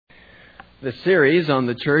The series on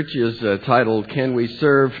the church is titled, Can We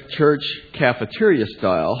Serve Church Cafeteria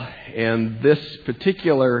Style? And this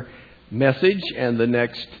particular message and the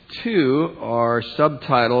next two are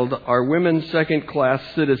subtitled, Are Women Second-Class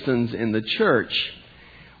Citizens in the Church?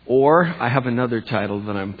 Or, I have another title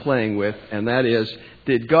that I'm playing with, and that is,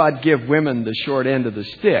 Did God Give Women the Short End of the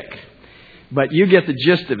Stick? But you get the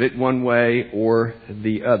gist of it one way or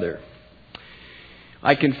the other.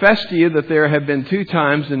 I confess to you that there have been two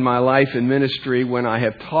times in my life in ministry when I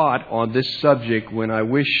have taught on this subject when I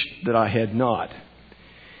wish that I had not.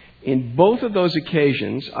 In both of those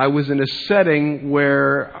occasions, I was in a setting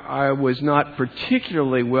where I was not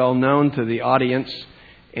particularly well known to the audience,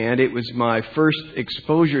 and it was my first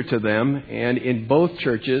exposure to them. And in both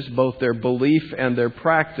churches, both their belief and their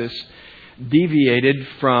practice deviated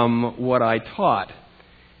from what I taught.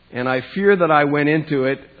 And I fear that I went into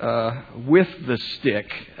it with the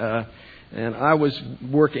stick, and I was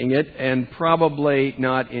working it, and probably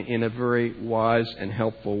not in a very wise and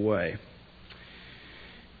helpful way.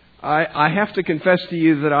 I have to confess to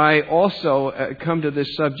you that I also come to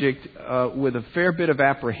this subject with a fair bit of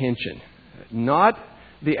apprehension. Not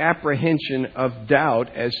the apprehension of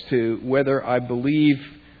doubt as to whether I believe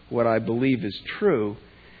what I believe is true,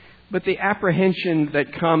 but the apprehension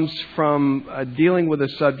that comes from dealing with a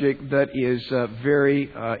subject that is very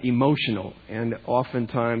emotional and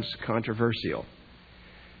oftentimes controversial.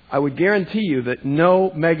 I would guarantee you that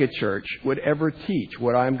no megachurch would ever teach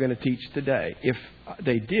what I'm going to teach today. If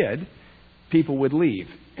they did, people would leave.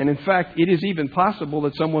 And in fact, it is even possible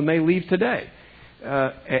that someone may leave today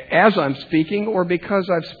as I'm speaking or because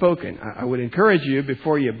I've spoken. I would encourage you,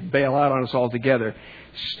 before you bail out on us altogether,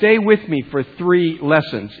 stay with me for 3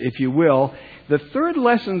 lessons, if you will. The third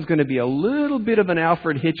lesson is going to be a little bit of an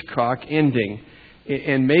Alfred Hitchcock ending,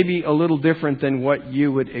 and maybe a little different than what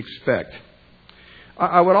you would expect.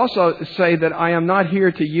 I would also say that I am not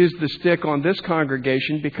here to use the stick on this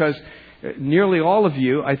congregation because nearly all of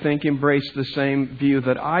you, I think, embrace the same view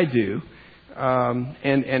that I do. And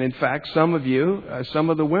in fact, some of you, some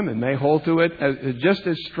of the women, may hold to it just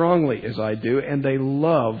as strongly as I do, and they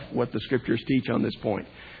love what the Scriptures teach on this point.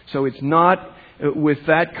 So it's not with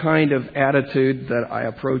that kind of attitude that I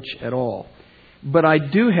approach at all. But I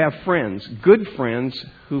do have friends, good friends,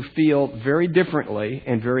 who feel very differently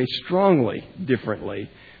and very strongly differently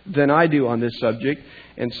than I do on this subject.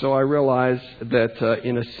 And so I realize that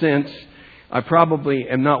in a sense, I probably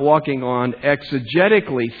am not walking on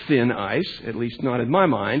exegetically thin ice, at least not in my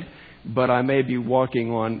mind, but I may be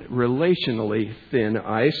walking on relationally thin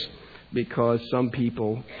ice because some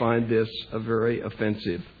people find this a very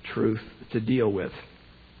offensive truth to deal with.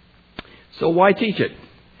 So why teach it?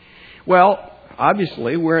 Well,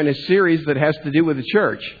 obviously, we're in a series that has to do with the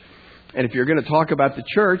church. And if you're going to talk about the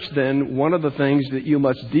church, then one of the things that you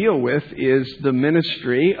must deal with is the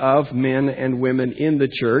ministry of men and women in the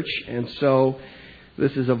church. And so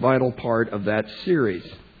this is a vital part of that series.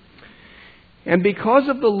 And because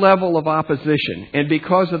of the level of opposition and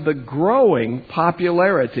because of the growing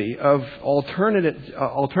popularity of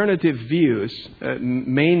alternative views,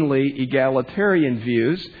 mainly egalitarian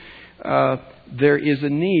views, there is a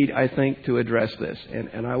need, I think, to address this.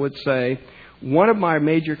 And I would say one of my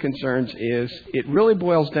major concerns is it really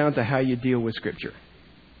boils down to how you deal with Scripture.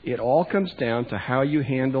 It all comes down to how you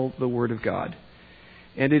handle the Word of God.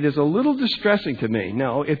 And it is a little distressing to me.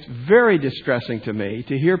 No, it's very distressing to me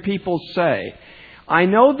to hear people say, I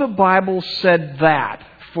know the Bible said that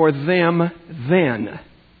for them then,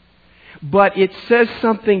 but it says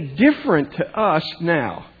something different to us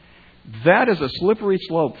now. That is a slippery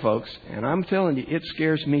slope, folks, and I'm telling you, it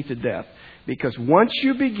scares me to death. Because once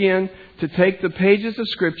you begin to take the pages of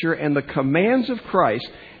Scripture and the commands of Christ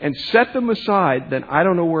and set them aside, then I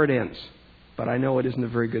don't know where it ends. But I know it isn't a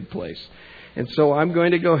very good place. And so I'm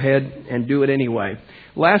going to go ahead and do it anyway.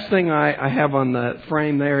 Last thing I have on the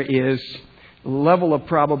frame there is level of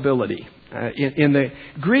probability. In the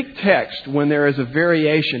Greek text, when there is a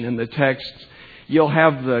variation in the text, you'll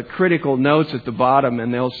have the critical notes at the bottom,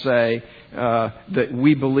 and they'll say that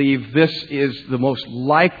we believe this is the most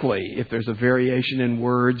likely, if there's a variation in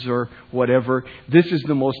words or whatever, this is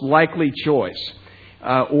the most likely choice.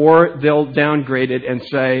 Or they'll downgrade it and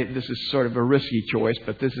say this is sort of a risky choice,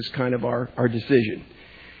 but this is kind of our decision.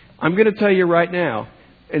 I'm going to tell you right now,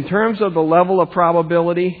 in terms of the level of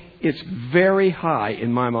probability, it's very high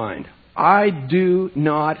in my mind. I do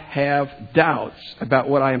not have doubts about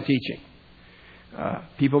what I am teaching.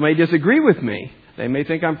 People may disagree with me. They may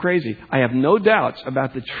think I'm crazy. I have no doubts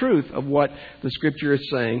about the truth of what the Scripture is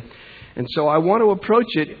saying. And so I want to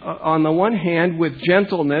approach it, on the one hand, with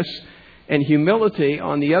gentleness and humility,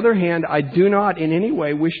 on the other hand, I do not in any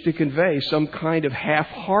way wish to convey some kind of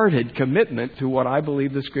half-hearted commitment to what I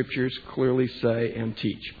believe the Scriptures clearly say and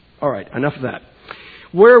teach. All right, enough of that.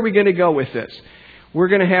 Where are we going to go with this? We're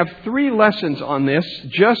going to have 3 lessons on this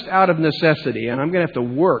just out of necessity, and I'm going to have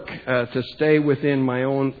to work to stay within my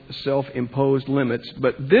own self-imposed limits.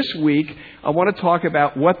 But this week, I want to talk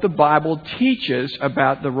about what the Bible teaches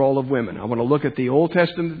about the role of women. I want to look at the Old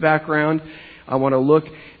Testament background. I want to look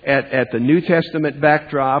at the New Testament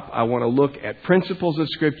backdrop. I want to look at principles of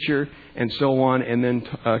Scripture and so on, and then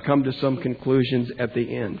come to some conclusions at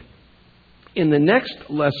the end. In the next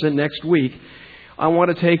lesson, next week, I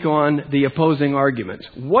want to take on the opposing arguments.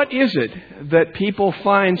 What is it that people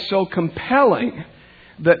find so compelling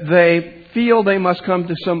that they feel they must come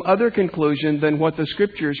to some other conclusion than what the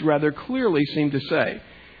Scriptures rather clearly seem to say?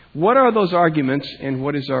 What are those arguments, and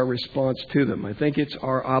what is our response to them? I think it's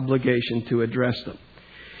our obligation to address them.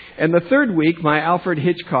 And the third week, my Alfred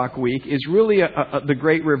Hitchcock week, is really the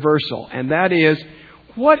great reversal, and that is,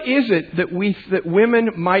 what is it that women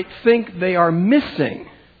might think they are missing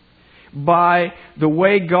by the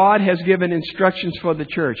way God has given instructions for the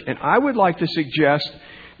church? And I would like to suggest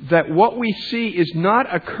that what we see is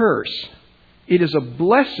not a curse. It is a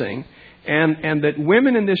blessing, and that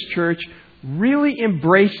women in this church really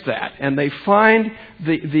embrace that, and they find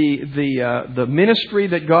the ministry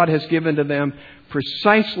that God has given to them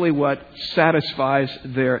precisely what satisfies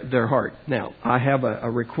their heart. Now, I have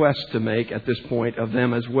a request to make at this point of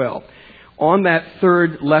them as well. On that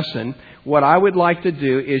third lesson, what I would like to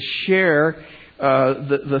do is share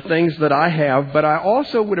the things that I have, but I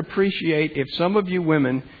also would appreciate if some of you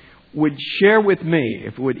women would share with me,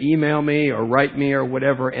 if would email me or write me or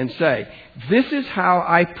whatever, and say, this is how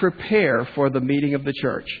I prepare for the meeting of the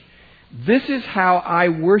church. This is how I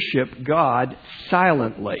worship God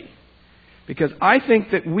silently. Because I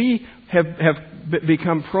think that we have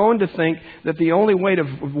become prone to think that the only way to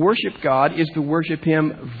worship God is to worship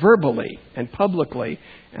Him verbally and publicly.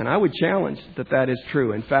 And I would challenge that is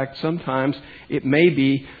true. In fact, sometimes it may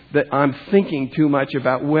be that I'm thinking too much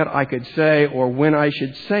about what I could say or when I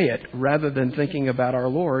should say it, rather than thinking about our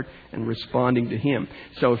Lord and responding to Him.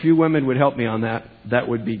 So if you women would help me on that, that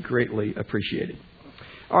would be greatly appreciated.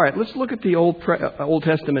 All right, let's look at the Old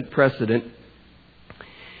Testament precedent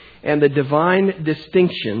and the divine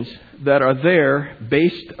distinctions that are there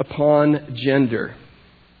based upon gender.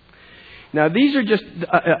 Now, these are just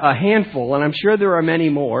a handful, and I'm sure there are many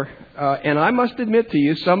more. And I must admit to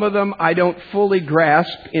you, some of them I don't fully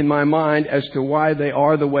grasp in my mind as to why they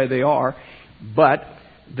are the way they are, but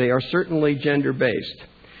they are certainly gender-based.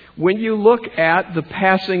 When you look at the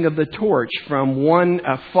passing of the torch from one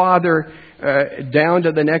father down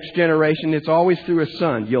to the next generation, it's always through a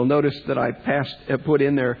son. You'll notice that I put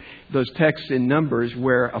in there those texts in Numbers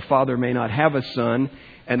where a father may not have a son,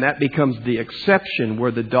 and that becomes the exception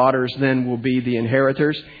where the daughters then will be the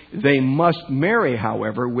inheritors. They must marry,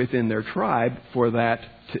 however, within their tribe for that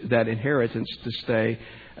inheritance to stay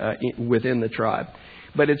within the tribe.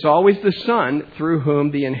 But it's always the son through whom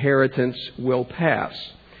the inheritance will pass.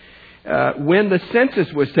 When the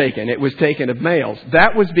census was taken, it was taken of males.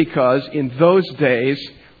 That was because in those days,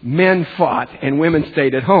 men fought and women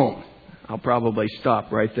stayed at home. I'll probably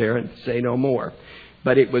stop right there and say no more.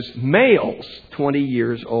 But it was males 20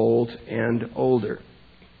 years old and older.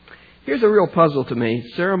 Here's a real puzzle to me,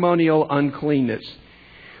 ceremonial uncleanness.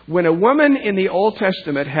 When a woman in the Old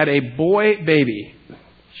Testament had a boy baby,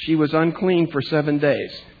 she was unclean for 7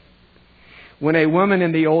 days. When a woman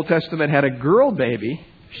in the Old Testament had a girl baby,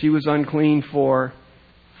 she was unclean for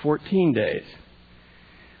 14 days.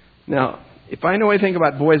 Now, if I know anything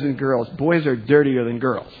about boys and girls, boys are dirtier than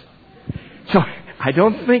girls. So I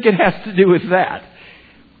don't think it has to do with that.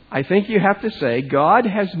 I think you have to say God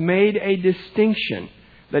has made a distinction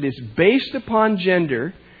that is based upon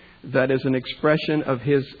gender that is an expression of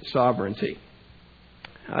His sovereignty.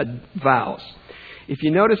 Vows. If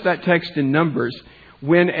you notice that text in Numbers,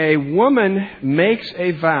 when a woman makes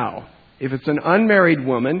a vow, if it's an unmarried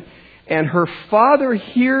woman, and her father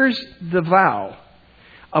hears the vow,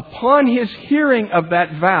 upon his hearing of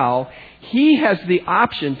that vow, he has the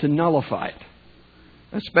option to nullify it.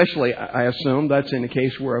 Especially, I assume, that's in a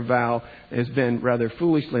case where a vow has been rather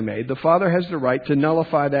foolishly made. The father has the right to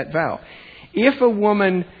nullify that vow. If a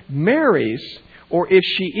woman marries, or if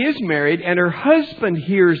she is married and her husband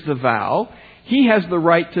hears the vow, he has the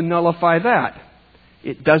right to nullify that.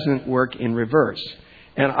 It doesn't work in reverse.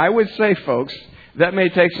 And I would say, folks, that may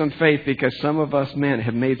take some faith because some of us men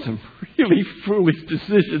have made some really foolish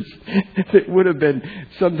decisions that would have been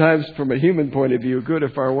sometimes from a human point of view good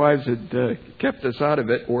if our wives had kept us out of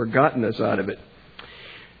it or gotten us out of it.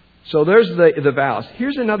 So there's the vows.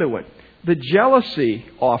 Here's another one. The jealousy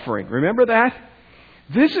offering. Remember that?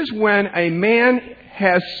 This is when a man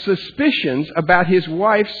has suspicions about his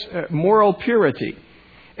wife's moral purity.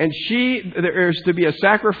 And there is to be a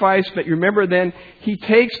sacrifice, but you remember then, he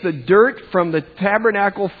takes the dirt from the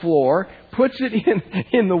tabernacle floor, puts it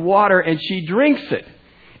in the water, and she drinks it.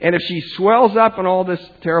 And if she swells up and all this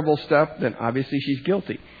terrible stuff, then obviously she's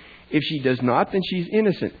guilty. If she does not, then she's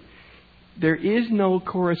innocent. There is no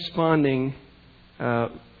corresponding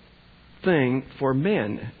thing for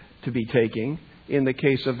men to be taking in the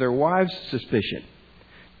case of their wives' suspicion.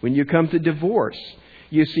 When you come to divorce,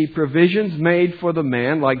 you see provisions made for the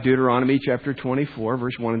man, like Deuteronomy chapter 24,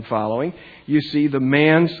 verse 1 and following. You see the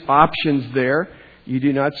man's options there. You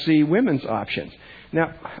do not see women's options.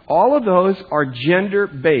 Now, all of those are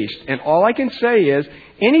gender-based. And all I can say is,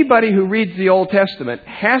 anybody who reads the Old Testament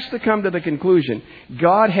has to come to the conclusion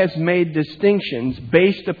God has made distinctions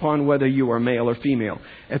based upon whether you are male or female.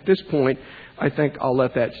 At this point, I think I'll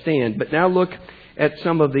let that stand. But now look at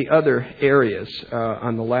some of the other areas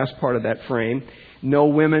on the last part of that frame. No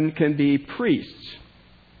women can be priests.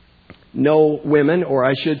 No women, or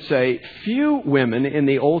I should say, few women in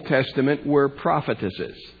the Old Testament were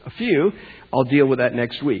prophetesses. A few. I'll deal with that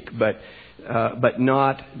next week, but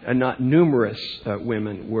not numerous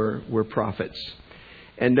women were prophets.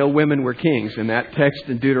 And no women were kings. In that text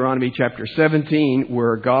in Deuteronomy chapter 17,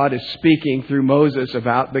 where God is speaking through Moses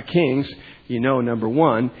about the kings, you know, number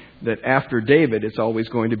one, that after David, it's always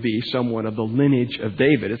going to be someone of the lineage of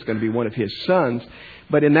David. It's going to be one of his sons.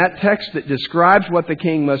 But in that text that describes what the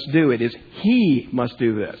king must do, it is he must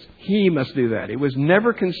do this. He must do that. It was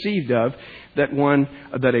never conceived of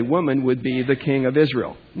that a woman would be the king of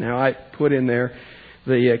Israel. Now, I put in there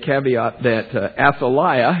the caveat that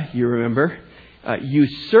Athaliah, you remember,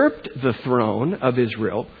 usurped the throne of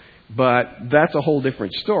Israel. But that's a whole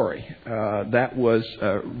different story. That was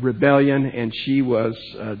rebellion, and she was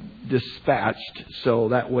dispatched. So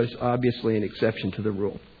that was obviously an exception to the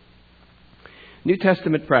rule. New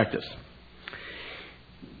Testament practice.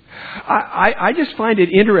 I just find it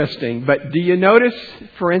interesting. But do you notice,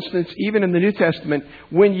 for instance, even in the New Testament,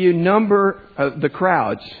 when you number the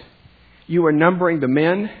crowds, you are numbering the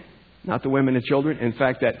men, not the women and children. In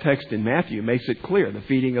fact, that text in Matthew makes it clear. The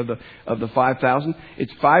feeding of the 5,000.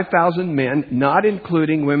 It's 5,000 men, not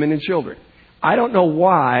including women and children. I don't know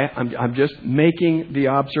why. I'm just making the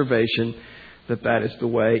observation that is the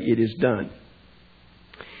way it is done.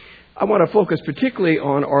 I want to focus particularly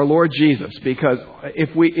on our Lord Jesus, because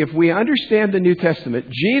if we understand the New Testament,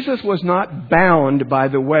 Jesus was not bound by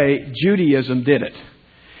the way Judaism did it.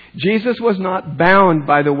 Jesus was not bound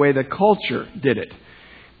by the way the culture did it.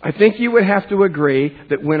 I think you would have to agree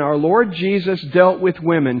that when our Lord Jesus dealt with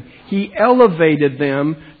women, He elevated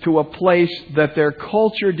them to a place that their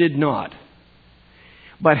culture did not.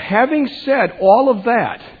 But having said all of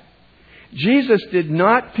that, Jesus did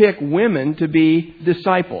not pick women to be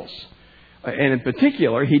disciples. And in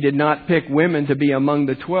particular, He did not pick women to be among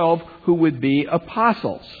the 12 who would be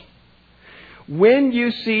apostles. When you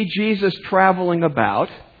see Jesus traveling about,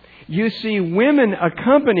 you see women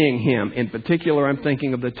accompanying Him. In particular, I'm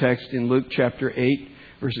thinking of the text in Luke chapter 8,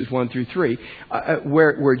 verses 1 through 3,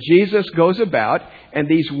 where Jesus goes about, and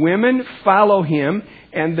these women follow Him,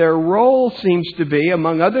 and their role seems to be,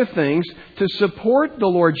 among other things, to support the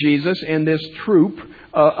Lord Jesus and this troop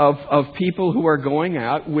of people who are going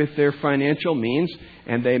out with their financial means,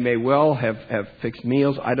 and they may well have fixed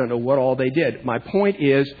meals. I don't know what all they did. My point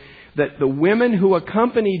is that the women who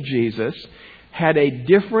accompanied Jesus had a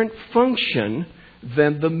different function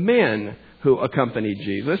than the men who accompanied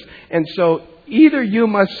Jesus. And so either you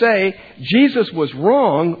must say Jesus was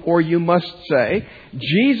wrong, or you must say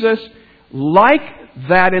Jesus, like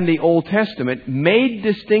that in the Old Testament, made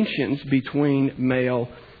distinctions between male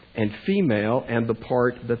and female and the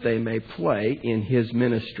part that they may play in His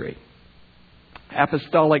ministry.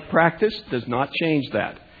 Apostolic practice does not change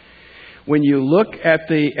that. When you look at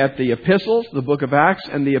the epistles, the book of Acts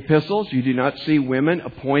and the epistles, you do not see women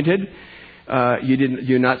appointed. You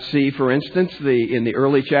do not see, for instance, in the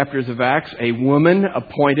early chapters of Acts, a woman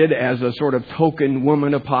appointed as a sort of token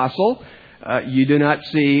woman apostle. You do not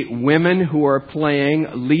see women who are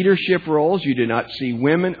playing leadership roles. You do not see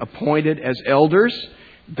women appointed as elders.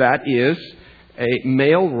 That is a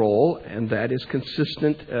male role, and that is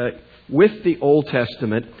consistent with the Old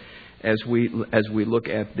Testament as we look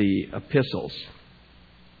at the epistles.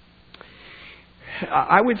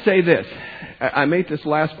 I would say this. I made this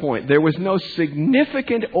last point. There was no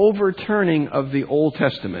significant overturning of the Old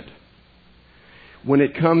Testament. when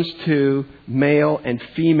it comes to male and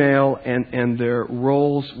female and their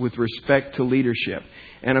roles with respect to leadership.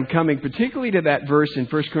 And I'm coming particularly to that verse in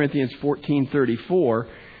 1 Corinthians 14:34,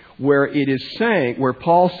 where it is saying, where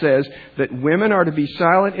Paul says that women are to be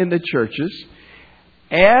silent in the churches,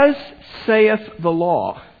 as saith the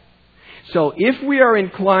law. So if we are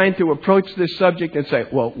inclined to approach this subject and say,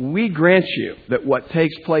 well, we grant you that what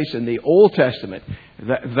takes place in the Old Testament,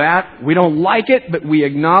 that we don't like it, but we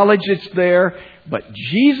acknowledge it's there, but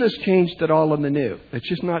Jesus changed it all in the New. That's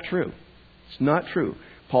just not true. It's not true.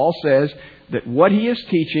 Paul says that what he is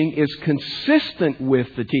teaching is consistent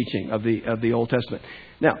with the teaching of the Old Testament.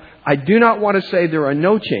 Now, I do not want to say there are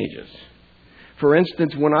no changes. For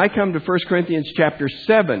instance, when I come to 1 Corinthians chapter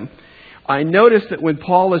 7, I notice that when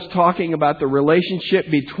Paul is talking about the relationship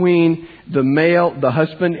between the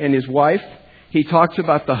husband and his wife, he talks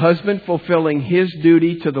about the husband fulfilling his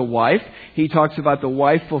duty to the wife. He talks about the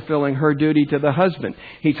wife fulfilling her duty to the husband.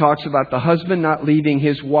 He talks about the husband not leaving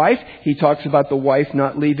his wife. He talks about the wife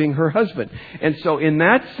not leaving her husband. And so in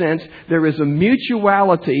that sense, there is a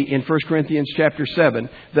mutuality in 1 Corinthians chapter 7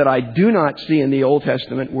 that I do not see in the Old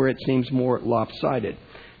Testament, where it seems more lopsided.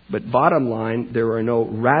 But bottom line, there are no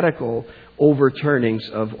radical overturnings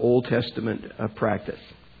of Old Testament practice.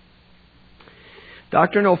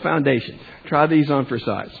 Doctrinal foundations. Try these on for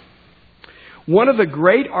size. One of the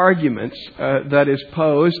great arguments that is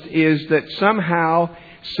posed is that somehow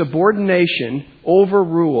subordination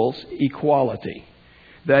overrules equality.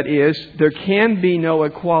 That is, there can be no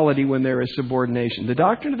equality when there is subordination. The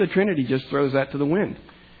doctrine of the Trinity just throws that to the wind.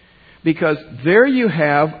 Because there you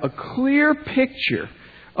have a clear picture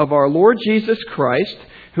of our Lord Jesus Christ,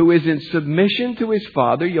 who is in submission to his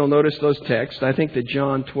Father. You'll notice those texts. I think the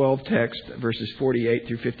John 12 text, verses 48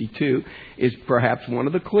 through 52, is perhaps one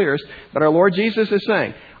of the clearest. But our Lord Jesus is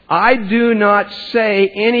saying, I do not say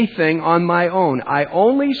anything on my own. I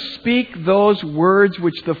only speak those words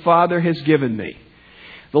which the Father has given me.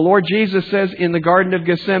 The Lord Jesus says in the Garden of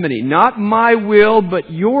Gethsemane, not my will, but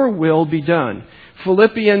your will be done.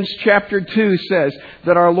 Philippians chapter 2 says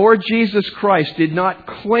that our Lord Jesus Christ did not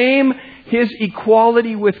claim his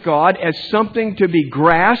equality with God as something to be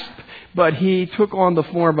grasped, but he took on the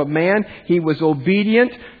form of man. He was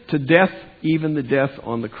obedient to death, even the death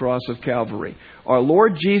on the cross of Calvary. Our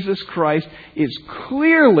Lord Jesus Christ is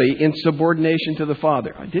clearly in subordination to the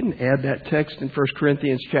Father. I didn't add that text in 1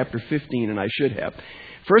 Corinthians chapter 15, and I should have.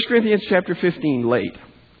 1 Corinthians chapter 15, late.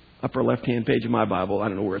 Upper left-hand page of my Bible. I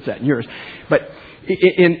don't know where it's at in yours. But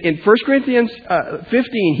in 1 Corinthians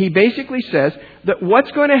 15, he basically says that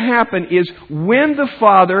what's going to happen is when the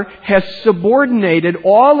Father has subordinated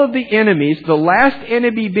all of the enemies, the last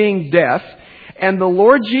enemy being death, and the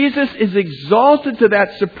Lord Jesus is exalted to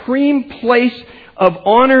that supreme place of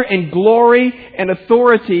honor and glory and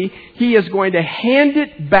authority, he is going to hand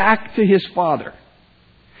it back to his Father.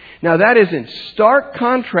 Now that is in stark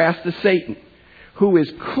contrast to Satan, who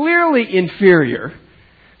is clearly inferior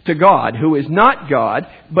to God, who is not God,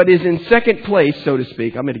 but is in second place, so to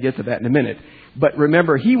speak. I'm going to get to that in a minute. But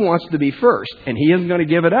remember, he wants to be first, and he isn't going to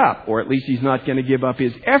give it up, or at least he's not going to give up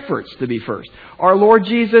his efforts to be first. Our Lord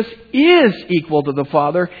Jesus is equal to the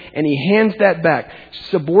Father, and he hands that back.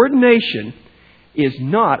 Subordination is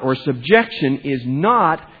not, or subjection is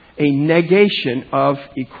not, a negation of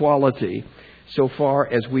equality, so far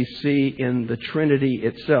as we see in the Trinity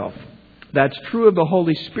itself. That's true of the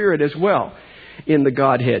Holy Spirit as well in the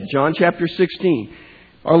Godhead. John chapter 16.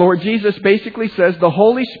 Our Lord Jesus basically says the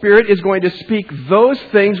Holy Spirit is going to speak those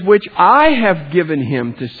things which I have given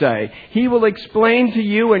him to say. He will explain to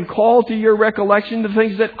you and call to your recollection the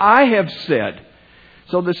things that I have said.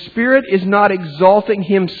 So the Spirit is not exalting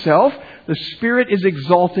himself. The Spirit is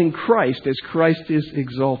exalting Christ as Christ is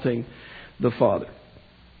exalting the Father.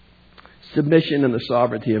 Submission and the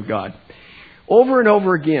sovereignty of God. Over and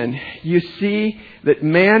over again, you see that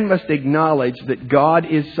man must acknowledge that God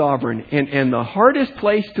is sovereign. And the hardest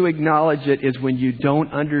place to acknowledge it is when you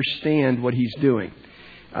don't understand what he's doing.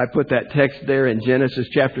 I put that text there in Genesis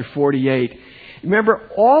chapter 48. Remember,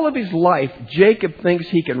 all of his life, Jacob thinks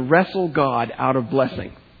he can wrestle God out of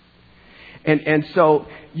blessing. And so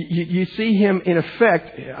you see him, in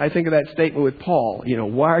effect, I think of that statement with Paul,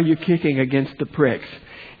 why are you kicking against the pricks?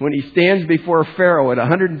 When he stands before Pharaoh at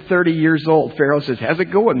 130 years old, Pharaoh says, how's it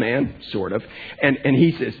going, man? Sort of. And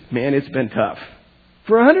he says, man, it's been tough.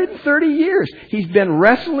 For 130 years, he's been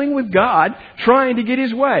wrestling with God, trying to get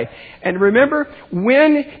his way. And remember,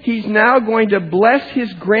 when he's now going to bless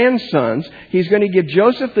his grandsons, he's going to give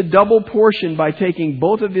Joseph the double portion by taking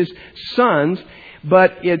both of his sons,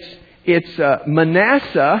 but it's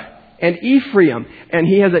Manasseh and Ephraim. And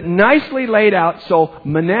he has it nicely laid out, so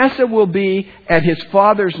Manasseh will be at his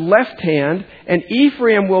father's left hand, and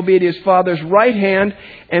Ephraim will be at his father's right hand.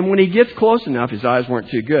 And when he gets close enough, his eyes weren't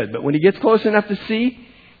too good, but when he gets close enough to see,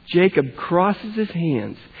 Jacob crosses his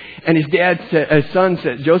hands. And his son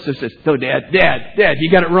said, Joseph says, "No, Dad,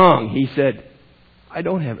 you got it wrong." He said, "I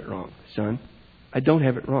don't have it wrong, son. I don't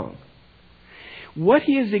have it wrong." What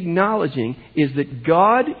he is acknowledging is that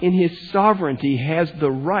God in His sovereignty has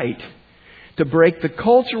the right to break the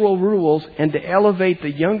cultural rules and to elevate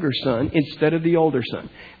the younger son instead of the older son.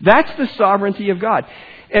 That's the sovereignty of God.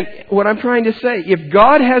 And what I'm trying to say, if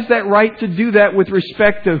God has that right to do that with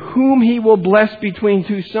respect to whom He will bless between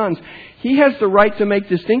two sons, He has the right to make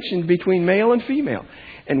distinctions between male and female.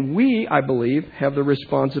 And we, I believe, have the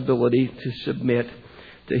responsibility to submit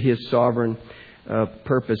to His sovereign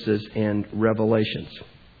purposes and revelations.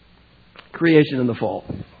 Creation and the fall.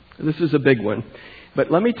 This is a big one. But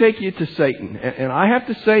let me take you to Satan. And I have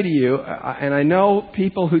to say to you, and I know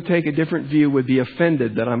people who take a different view would be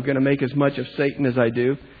offended that I'm going to make as much of Satan as I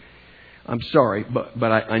do. I'm sorry,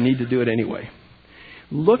 but I need to do it anyway.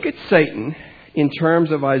 Look at Satan in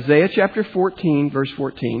terms of Isaiah chapter 14, verse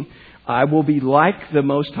 14. I will be like the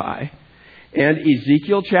Most High. And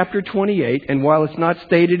Ezekiel chapter 28, and while it's not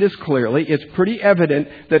stated as clearly, it's pretty evident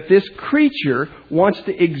that this creature wants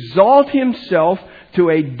to exalt himself to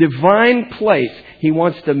a divine place. He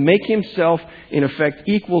wants to make himself, in effect,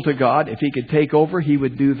 equal to God. If he could take over, he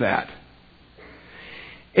would do that.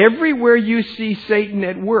 Everywhere you see Satan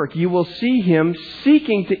at work, you will see him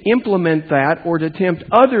seeking to implement that or to tempt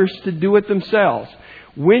others to do it themselves.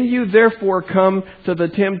 When you therefore come to the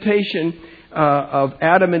temptation of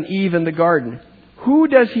Adam and Eve in the garden, who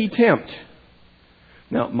does he tempt?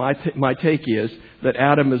 Now, my take is that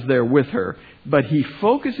Adam is there with her, but he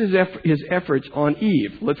focuses his efforts on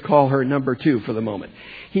Eve. Let's call her number 2 for the moment.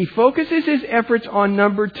 He focuses his efforts on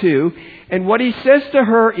number 2, and what he says to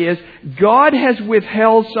her is, God has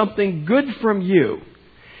withheld something good from you,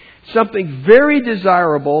 something very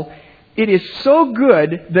desirable. It is so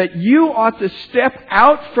good that you ought to step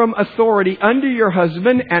out from authority under your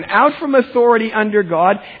husband and out from authority under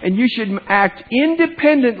God, and you should act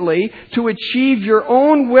independently to achieve your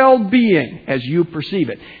own well-being as you perceive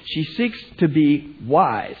it. She seeks to be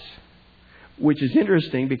wise, which is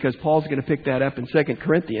interesting because Paul's going to pick that up in 2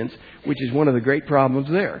 Corinthians, which is one of the great problems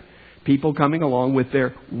there. People coming along with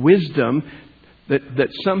their wisdom that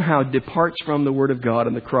somehow departs from the Word of God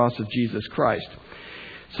and the cross of Jesus Christ.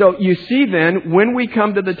 So you see then, when we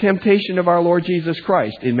come to the temptation of our Lord Jesus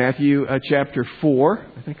Christ in Matthew chapter 4,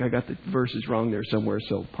 I think I got the verses wrong there somewhere,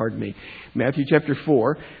 so pardon me. Matthew chapter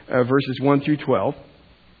 4, verses 1 through 12,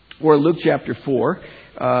 or Luke chapter 4,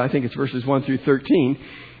 I think it's verses 1 through 13,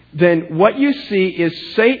 then what you see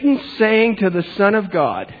is Satan saying to the Son of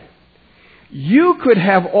God, you could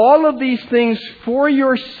have all of these things for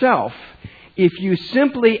yourself if you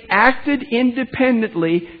simply acted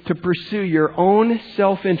independently to pursue your own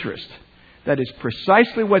self-interest. That is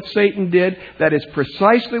precisely what Satan did. That is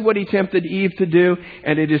precisely what he tempted Eve to do.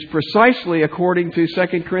 And it is precisely, according to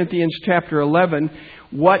 2 Corinthians chapter 11,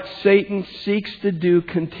 what Satan seeks to do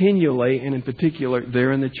continually, and in particular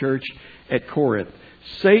there in the church at Corinth.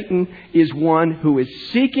 Satan is one who is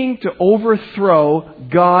seeking to overthrow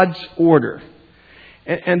God's order.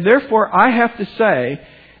 And therefore, I have to say,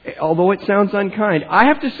 although it sounds unkind, I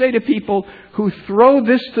have to say to people who throw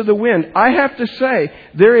this to the wind, I have to say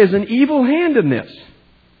there is an evil hand in this.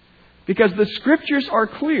 Because the Scriptures are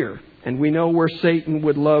clear, and we know where Satan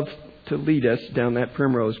would love to lead us down that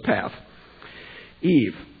primrose path.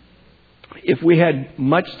 Eve. If we had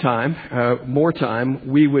much time, more time,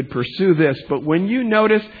 we would pursue this. But when you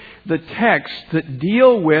notice the texts that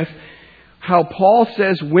deal with how Paul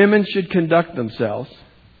says women should conduct themselves,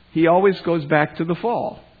 he always goes back to the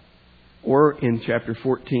fall. Or in chapter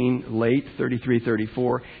 14, late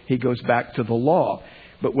 33-34, he goes back to the law.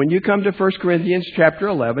 But when you come to 1 Corinthians chapter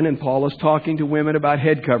 11, and Paul is talking to women about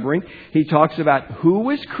head covering, he talks about who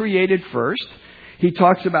was created first. He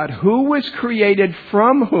talks about who was created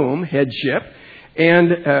from whom, headship,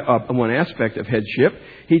 and one aspect of headship.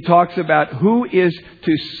 He talks about who is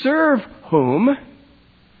to serve whom.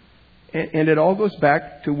 And it all goes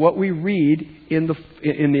back to what we read in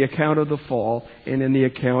the account of the fall and in the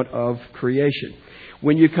account of creation.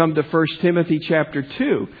 When you come to 1 Timothy chapter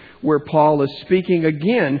 2, where Paul is speaking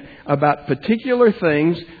again about particular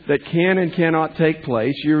things that can and cannot take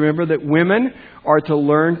place, you remember that women are to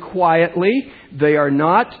learn quietly. They are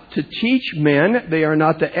not to teach men. They are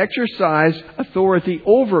not to exercise authority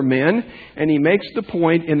over men. And he makes the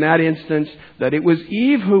point in that instance that it was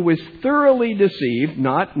Eve who was thoroughly deceived,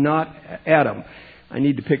 not Adam. I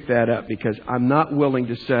need to pick that up because I'm not willing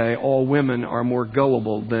to say all women are more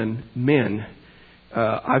gullible than men.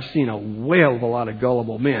 I've seen a whale of a lot of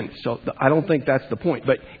gullible men, so I don't think that's the point.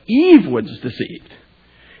 But Eve was deceived.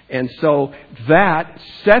 And so that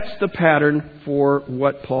sets the pattern for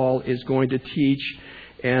what Paul is going to teach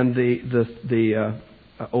and the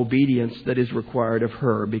obedience that is required of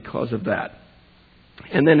her because of that.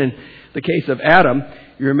 And then in the case of Adam,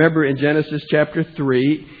 you remember in Genesis chapter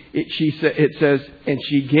 3, it says, and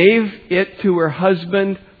she gave it to her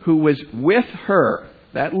husband who was with her.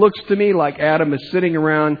 That looks to me like Adam is sitting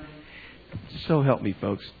around. So help me,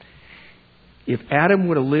 folks. If Adam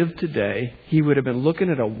would have lived today, he would have been looking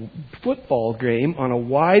at a football game on a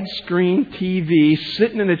widescreen TV,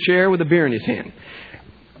 sitting in a chair with a beer in his hand.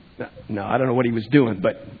 No, I don't know what he was doing,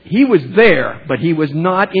 but he was there, but he was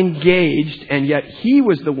not engaged, and yet he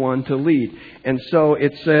was the one to lead. And so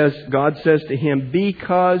it says, God says to him,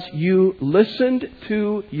 because you listened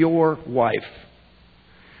to your wife,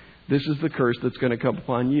 this is the curse that's going to come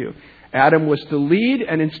upon you. Adam was to lead,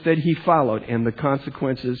 and instead he followed, and the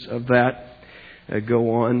consequences of that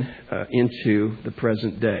go on into the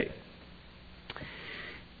present day.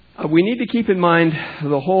 We need to keep in mind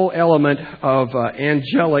the whole element of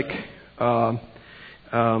angelic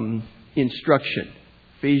instruction.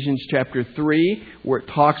 Ephesians chapter 3, where it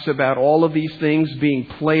talks about all of these things being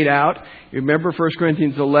played out. You remember 1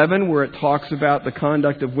 Corinthians 11, where it talks about the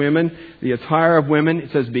conduct of women, the attire of women.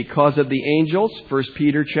 It says, because of the angels. 1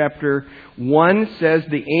 Peter chapter 1 says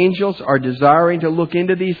the angels are desiring to look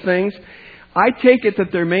into these things. I take it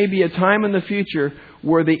that there may be a time in the future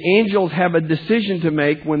where the angels have a decision to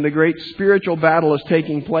make when the great spiritual battle is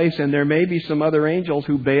taking place, and there may be some other angels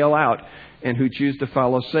who bail out and who choose to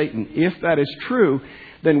follow Satan. If that is true,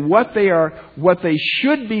 then what they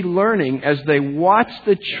should be learning as they watch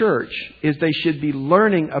the church is they should be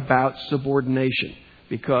learning about subordination,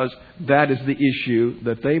 because that is the issue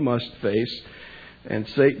that they must face. And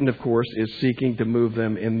Satan, of course, is seeking to move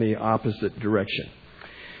them in the opposite direction.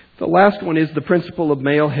 The last one is the principle of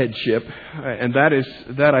male headship, and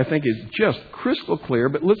that I think is just crystal clear.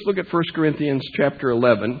 But let's look at 1 Corinthians chapter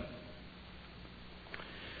 11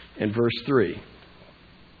 and verse 3.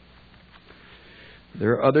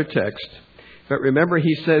 There are other texts, but remember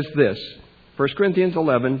he says this, 1 Corinthians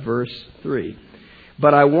 11 verse 3.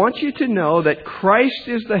 But I want you to know that Christ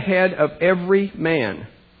is the head of every man,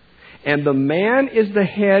 and the man is the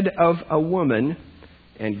head of a woman,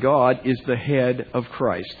 and God is the head of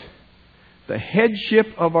Christ. The headship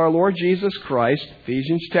of our Lord Jesus Christ,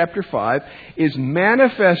 Ephesians chapter 5, is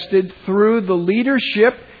manifested through the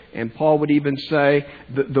leadership, and Paul would even say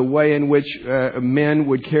the way in which men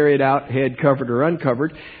would carry it out, head covered or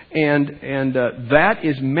uncovered, and that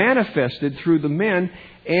is manifested through the men,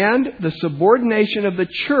 and the subordination of the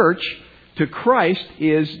church to Christ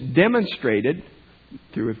is demonstrated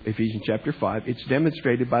through Ephesians chapter 5. It's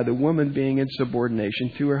demonstrated by the woman being in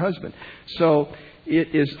subordination to her husband. So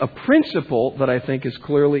it is a principle that I think is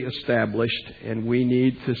clearly established, and we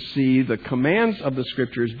need to see the commands of the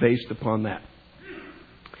Scriptures based upon that.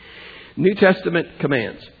 New Testament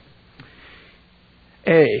commands.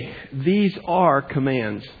 These are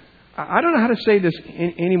commands. I don't know how to say this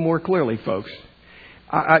any more clearly, folks.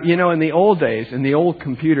 In the old days, in the old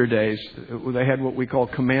computer days, they had what we call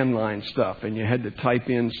command line stuff, and you had to type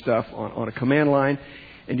in stuff on a command line,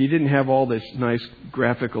 and you didn't have all this nice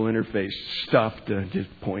graphical interface stuff to just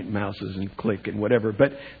point mouses and click and whatever.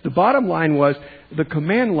 But the bottom line was the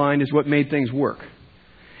command line is what made things work.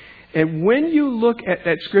 And when you look at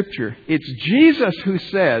that Scripture, it's Jesus who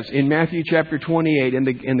says in Matthew chapter 28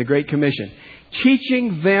 in the Great Commission,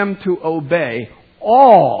 teaching them to obey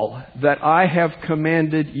all that I have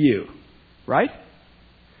commanded you. Right?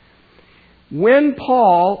 When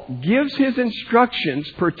Paul gives his instructions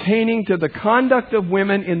pertaining to the conduct of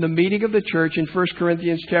women in the meeting of the church in 1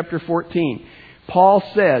 Corinthians chapter 14, Paul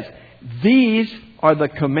says, these are the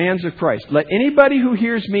commands of Christ. Let anybody who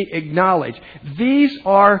hears me acknowledge, these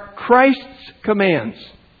are Christ's commands.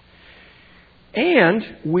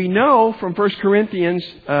 And we know from 1 Corinthians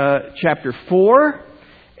chapter 4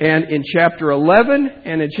 and in chapter 11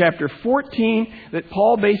 and in chapter 14 that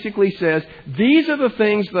Paul basically says, these are the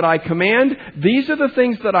things that I command. These are the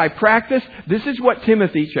things that I practice. This is what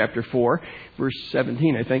Timothy, chapter 4, verse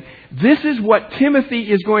 17, I think. This is what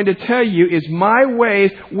Timothy is going to tell you is my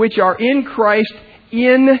ways which are in Christ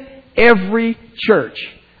in every church.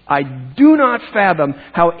 I do not fathom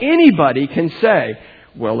how anybody can say,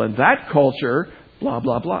 well, in that culture, blah,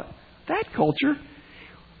 blah, blah. That culture,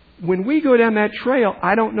 when we go down that trail,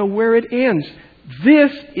 I don't know where it ends.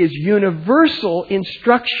 This is universal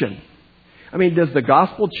instruction. I mean, does the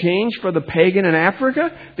gospel change for the pagan in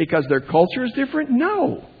Africa because their culture is different?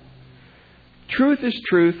 No. Truth is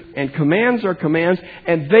truth, and commands are commands,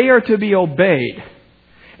 and they are to be obeyed.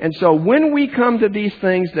 And so when we come to these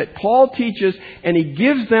things that Paul teaches, and he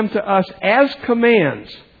gives them to us as commands,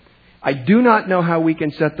 I do not know how we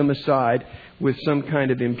can set them aside with some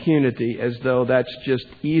kind of impunity as though that's just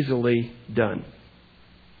easily done.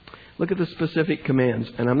 Look at the specific commands,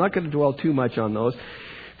 and I'm not going to dwell too much on those.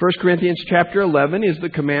 1 Corinthians chapter 11 is the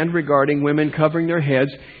command regarding women covering their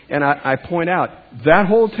heads. And I point out, that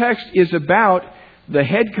whole text is about the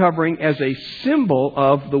head covering as a symbol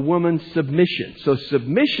of the woman's submission. So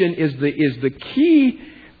submission is the key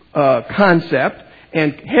concept,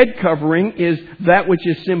 and head covering is that which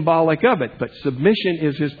is symbolic of it. But submission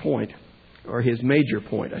is his point, or his major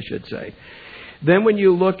point, I should say. Then when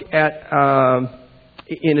you look at...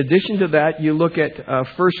 in addition to that, you look at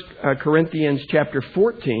 1 Corinthians chapter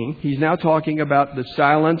 14. He's now talking about the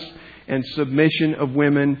silence and submission of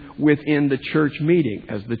women within the church meeting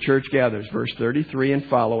as the church gathers. Verse 33 and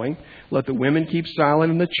following. Let the women keep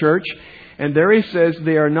silent in the church. And there he says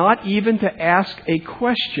they are not even to ask a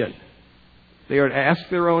question. They are to ask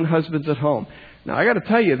their own husbands at home. Now, I got to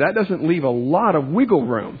tell you, that doesn't leave a lot of wiggle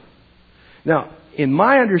room. Now, in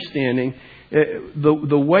my understanding,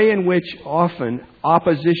 the way in which often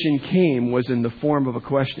opposition came was in the form of a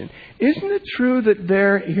question. Isn't it true that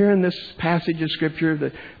there, here in this passage of Scripture,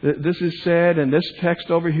 that this is said and this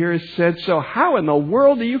text over here is said? So how in the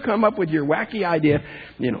world do you come up with your wacky idea?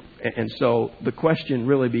 And so the question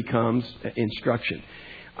really becomes instruction.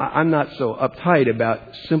 I'm not so uptight about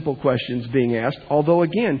simple questions being asked, although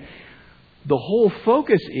again, the whole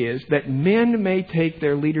focus is that men may take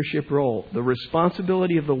their leadership role. The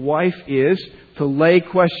responsibility of the wife is to lay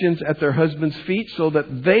questions at their husband's feet so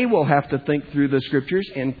that they will have to think through the Scriptures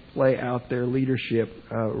and play out their leadership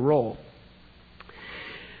role.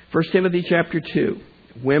 1 Timothy chapter 2.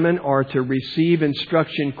 Women are to receive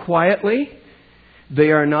instruction quietly. They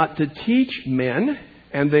are not to teach men,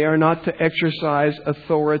 and they are not to exercise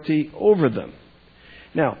authority over them.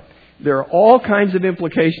 Now, there are all kinds of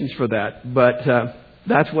implications for that, but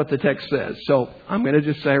that's what the text says. So I'm going to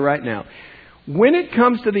just say right now, when it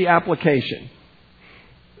comes to the application,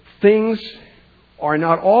 things are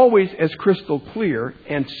not always as crystal clear,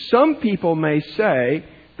 and some people may say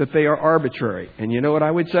that they are arbitrary. And you know what I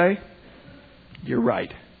would say? You're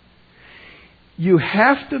right. You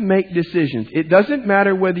have to make decisions. It doesn't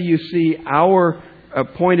matter whether you see our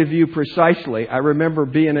point of view precisely. I remember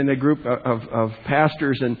being in a group of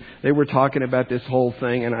pastors, and they were talking about this whole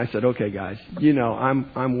thing, and I said, okay, guys,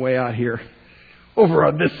 I'm way out here over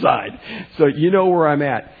on this side. So you know where I'm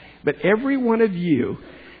at. But every one of you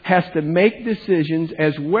has to make decisions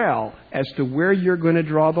as well as to where you're going to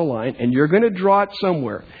draw the line, and you're going to draw it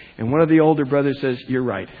somewhere. And one of the older brothers says, you're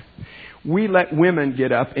right. We let women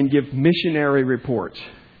get up and give missionary reports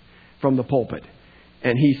from the pulpit.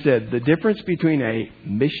 And he said, the difference between a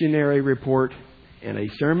missionary report and a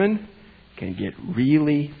sermon can get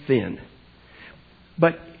really thin.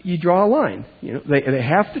 But you draw a line. They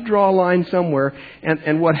have to draw a line somewhere.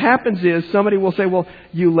 And what happens is somebody will say, well,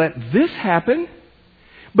 you let this happen,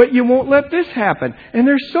 but you won't let this happen. And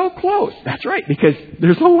they're so close. That's right, because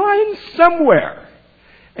there's a line somewhere.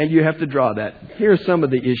 And you have to draw that. Here are some of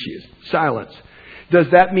the issues. Silence. Does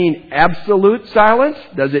that mean absolute silence?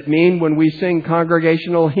 Does it mean when we sing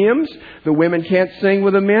congregational hymns, the women can't sing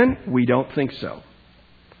with the men? We don't think so.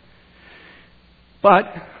 But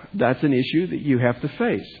that's an issue that you have to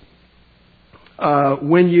face.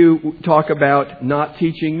 When you talk about not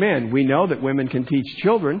teaching men, we know that women can teach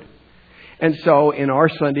children. And so in our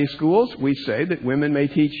Sunday schools, we say that women may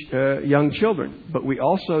teach young children. But we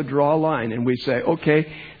also draw a line and we say,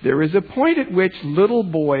 okay, there is a point at which little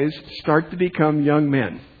boys start to become young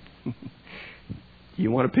men. You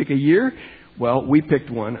want to pick a year? Well, we picked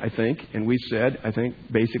one, I think. And we said, I think,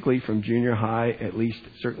 basically from junior high, at least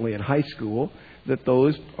certainly in high school, that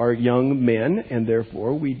those are young men. And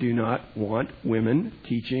therefore, we do not want women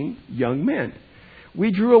teaching young men. We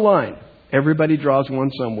drew a line. Everybody draws one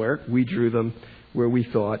somewhere. We drew them where we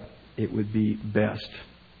thought it would be best.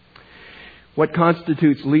 What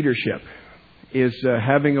constitutes leadership? Is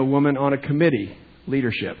having a woman on a committee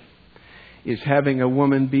leadership? Is having a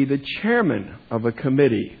woman be the chairman of a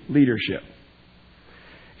committee leadership?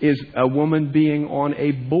 Is a woman being on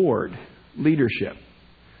a board leadership?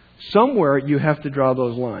 Somewhere you have to draw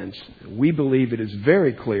those lines. We believe it is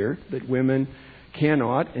very clear that women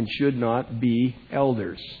cannot and should not be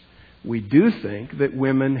elders. We do think that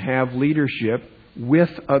women have leadership with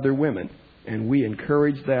other women, and we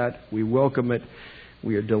encourage that. We welcome it.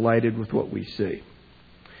 We are delighted with what we see.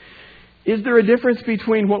 Is there a difference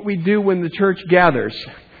between what we do when the church gathers,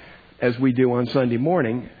 as we do on Sunday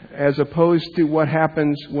morning, as opposed to what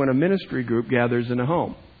happens when a ministry group gathers in a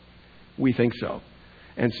home? We think so.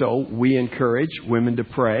 And so we encourage women to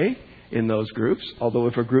pray in those groups. Although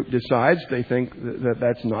if a group decides they think that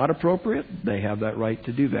that's not appropriate, they have that right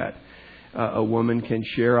to do that. A woman can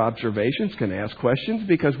share observations, can ask questions,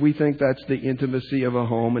 because we think that's the intimacy of a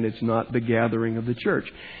home and it's not the gathering of the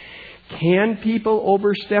church. Can people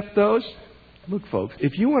overstep those? Look, folks,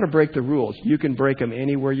 if you want to break the rules, you can break them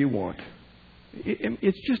anywhere you want.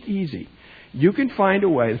 It's just easy. You can find a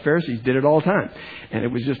way. The Pharisees did it all the time. And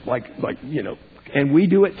it was just like and we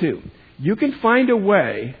do it too. You can find a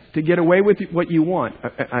way to get away with what you want.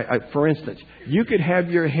 For instance, you could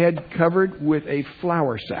have your head covered with a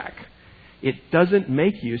flour sack. It doesn't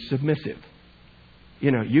make you submissive.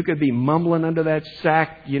 You could be mumbling under that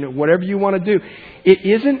sack, whatever you want to do. It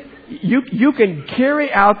isn't, you can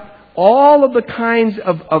carry out all of the kinds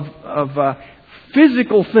of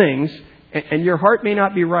physical things, and your heart may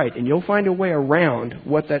not be right, and you'll find a way around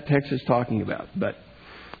what that text is talking about. But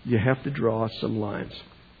you have to draw some lines.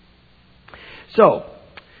 So,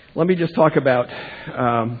 let me just talk about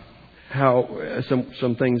how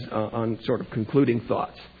some things on sort of concluding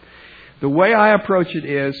thoughts. The way I approach it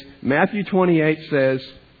is, Matthew 28 says,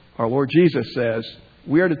 our Lord Jesus says,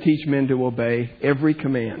 we are to teach men to obey every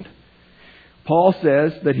command. Paul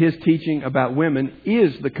says that his teaching about women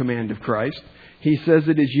is the command of Christ. He says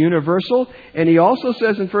it is universal. And he also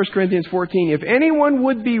says in 1 Corinthians 14, if anyone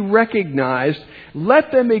would be recognized,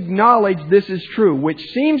 let them acknowledge this is true. Which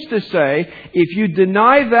seems to say, if you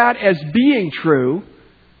deny that as being true,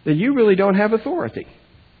 then you really don't have authority.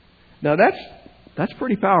 Now that's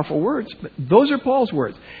pretty powerful words. But those are Paul's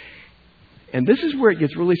words. And this is where it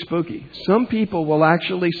gets really spooky. Some people will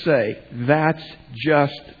actually say, that's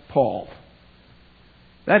just Paul.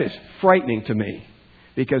 That is frightening to me.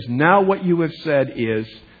 Because now what you have said is,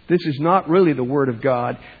 this is not really the Word of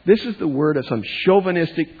God. This is the word of some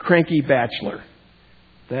chauvinistic, cranky bachelor.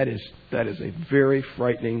 That is a very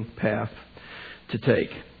frightening path to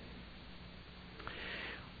take.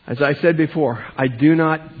 As I said before, I do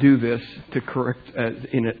not do this to correct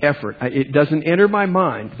in an effort. It doesn't enter my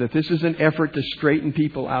mind that this is an effort to straighten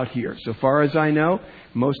people out here. So far as I know,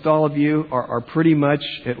 most all of you are pretty much,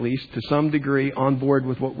 at least to some degree, on board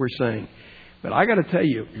with what we're saying. But I got to tell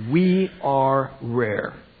you, we are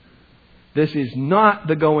rare. This is not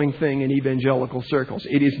the going thing in evangelical circles.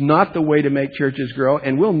 It is not the way to make churches grow,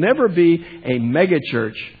 and we'll never be a mega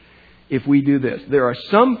church if we do this. There are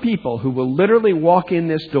some people who will literally walk in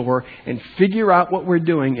this door and figure out what we're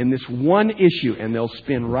doing in this one issue, and they'll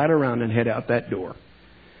spin right around and head out that door.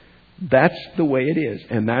 That's the way it is,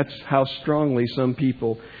 and that's how strongly some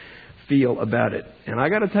people feel about it. And I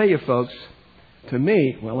got to tell you, folks, to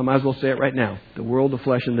me, well, I might as well say it right now. The world, the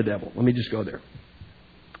flesh, and the devil. Let me just go there,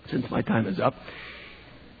 since my time is up.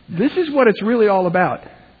 This is what it's really all about.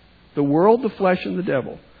 The world, the flesh, and the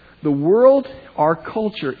devil. The world, our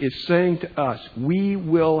culture, is saying to us, we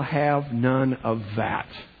will have none of that.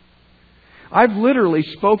 I've literally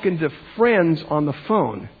spoken to friends on the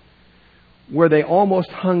phone where they almost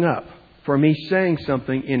hung up for me saying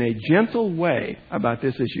something in a gentle way about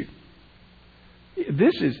this issue.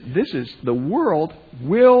 This is the world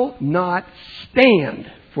will not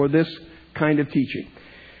stand for this kind of teaching.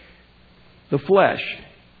 The flesh.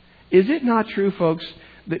 Is it not true, folks,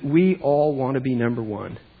 that we all want to be number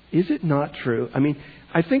one? Is it not true? I mean,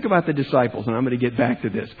 I think about the disciples, and I'm going to get back to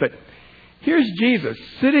this. But here's Jesus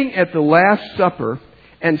sitting at the Last Supper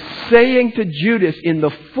and saying to Judas in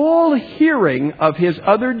the full hearing of his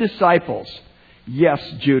other disciples, yes,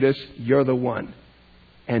 Judas, you're the one.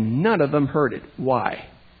 And none of them heard it. Why?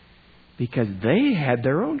 Because they had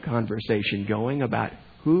their own conversation going about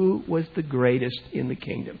who was the greatest in the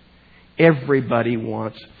kingdom. Everybody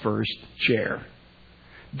wants first chair.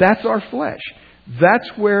 That's our flesh. That's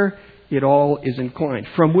where it all is inclined.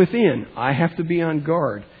 From within, I have to be on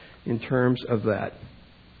guard in terms of that.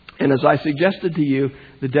 And as I suggested to you,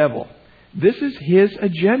 the devil, this is his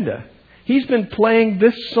agenda. He's been playing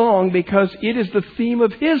this song because it is the theme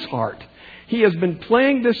of his heart. He has been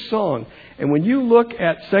playing this song. And when you look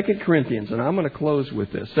at 2 Corinthians, and I'm going to close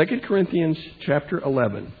with this, 2 Corinthians chapter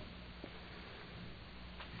 11.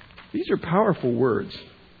 These are powerful words.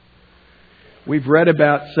 We've read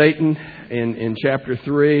about Satan in chapter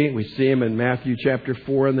 3. We see him in Matthew chapter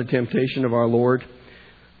 4 in the temptation of our Lord.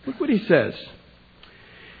 Look what he says.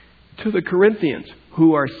 To the Corinthians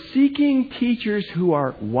who are seeking teachers who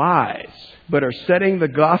are wise, but are setting the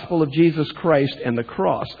gospel of Jesus Christ and the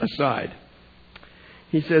cross aside.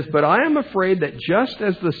 He says, but I am afraid that just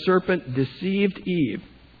as the serpent deceived Eve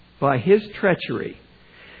by his treachery,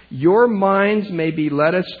 your minds may be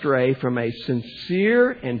led astray from a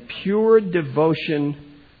sincere and pure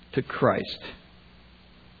devotion to Christ.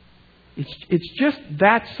 It's just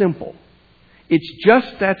that simple. It's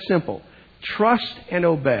just that simple. Trust and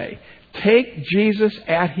obey. Take Jesus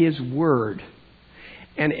at his word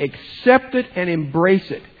and accept it and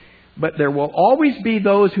embrace it. But there will always be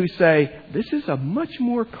those who say, this is a much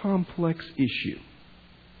more complex issue.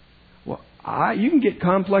 Well, you can get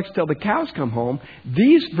complex till the cows come home.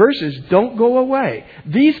 These verses don't go away.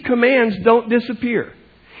 These commands don't disappear.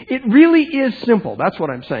 It really is simple. That's what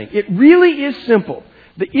I'm saying. It really is simple.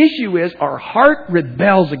 The issue is our heart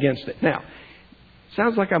rebels against it. Now,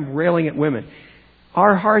 sounds like I'm railing at women.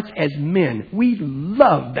 Our hearts as men, we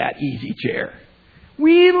love that easy chair.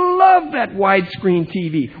 We love that widescreen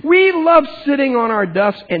TV. We love sitting on our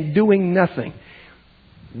duffs and doing nothing.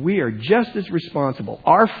 We are just as responsible.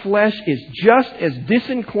 Our flesh is just as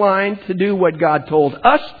disinclined to do what God told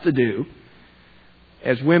us to do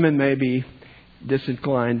as women may be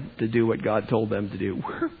disinclined to do what God told them to do.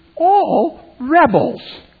 We're all rebels.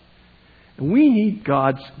 And we need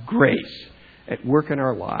God's grace at work in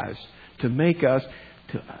our lives to make us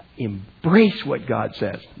to embrace what God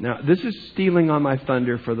says. Now, this is stealing on my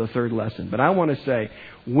thunder for the third lesson, but I want to say,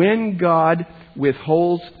 when God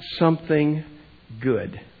withholds something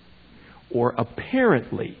good, or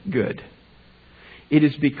apparently good, it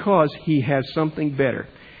is because he has something better.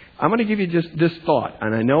 I'm going to give you just this thought,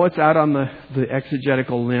 and I know it's out on the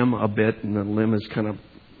exegetical limb a bit, and the limb is kind of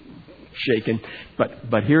shaken,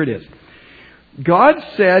 but here it is. God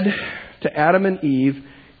said to Adam and Eve,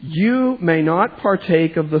 you may not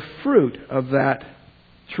partake of the fruit of that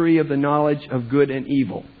tree of the knowledge of good and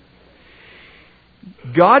evil.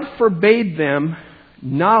 God forbade them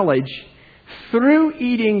knowledge through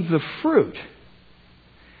eating the fruit.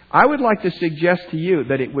 I would like to suggest to you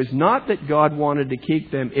that it was not that God wanted to keep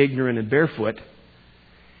them ignorant and barefoot.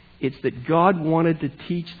 It's that God wanted to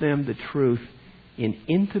teach them the truth in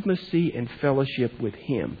intimacy and fellowship with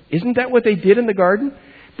him. Isn't that what they did in the garden?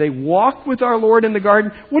 They walked with our Lord in the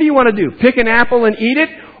garden. What do you want to do? Pick an apple and eat it?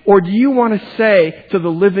 Or do you want to say to the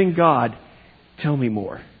living God, tell me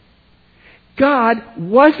more? God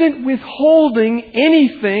wasn't withholding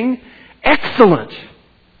anything excellent.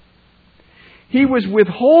 He was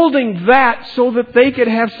withholding that so that they could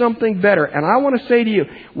have something better. And I want to say to you,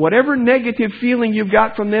 whatever negative feeling you've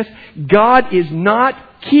got from this, God is not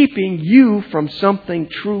keeping you from something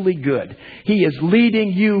truly good. He is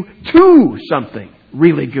leading you to something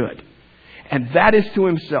really good. And that is to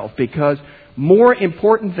himself, because more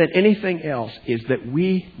important than anything else is that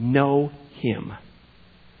we know him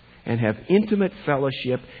and have intimate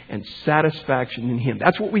fellowship and satisfaction in him.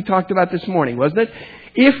 That's what we talked about this morning, wasn't it?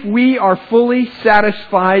 If we are fully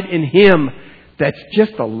satisfied in him, that's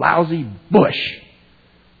just a lousy bush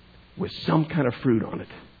with some kind of fruit on it.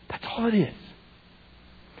 That's all it is.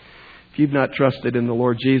 If you've not trusted in the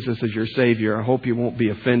Lord Jesus as your Savior, I hope you won't be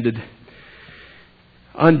offended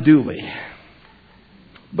unduly,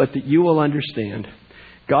 but that you will understand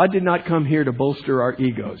God did not come here to bolster our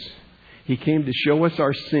egos. He came to show us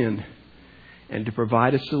our sin and to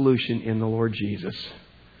provide a solution in the Lord Jesus.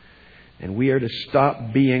 And we are to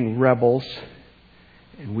stop being rebels,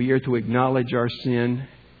 and we are to acknowledge our sin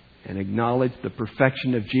and acknowledge the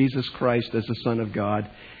perfection of Jesus Christ as the Son of God,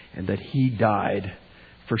 and that he died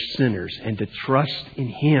for sinners, and to trust in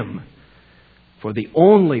him for the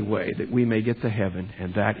only way that we may get to heaven,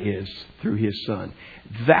 and that is through his Son.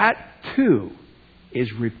 That, too,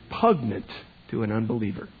 is repugnant to an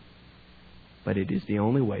unbeliever. But it is the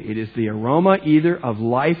only way. It is the aroma either of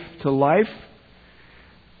life to life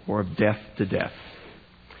or of death to death.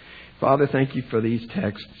 Father, thank you for these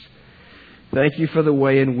texts. Thank you for the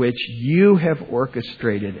way in which you have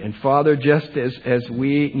orchestrated. And Father, just as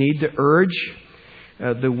we need to urge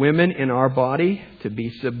the women in our body to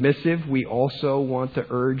be submissive, we also want to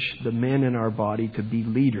urge the men in our body to be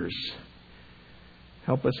leaders.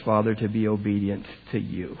 Help us, Father, to be obedient to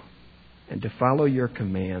you and to follow your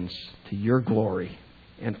commands to your glory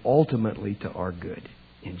and ultimately to our good.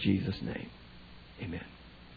 In Jesus' name, amen.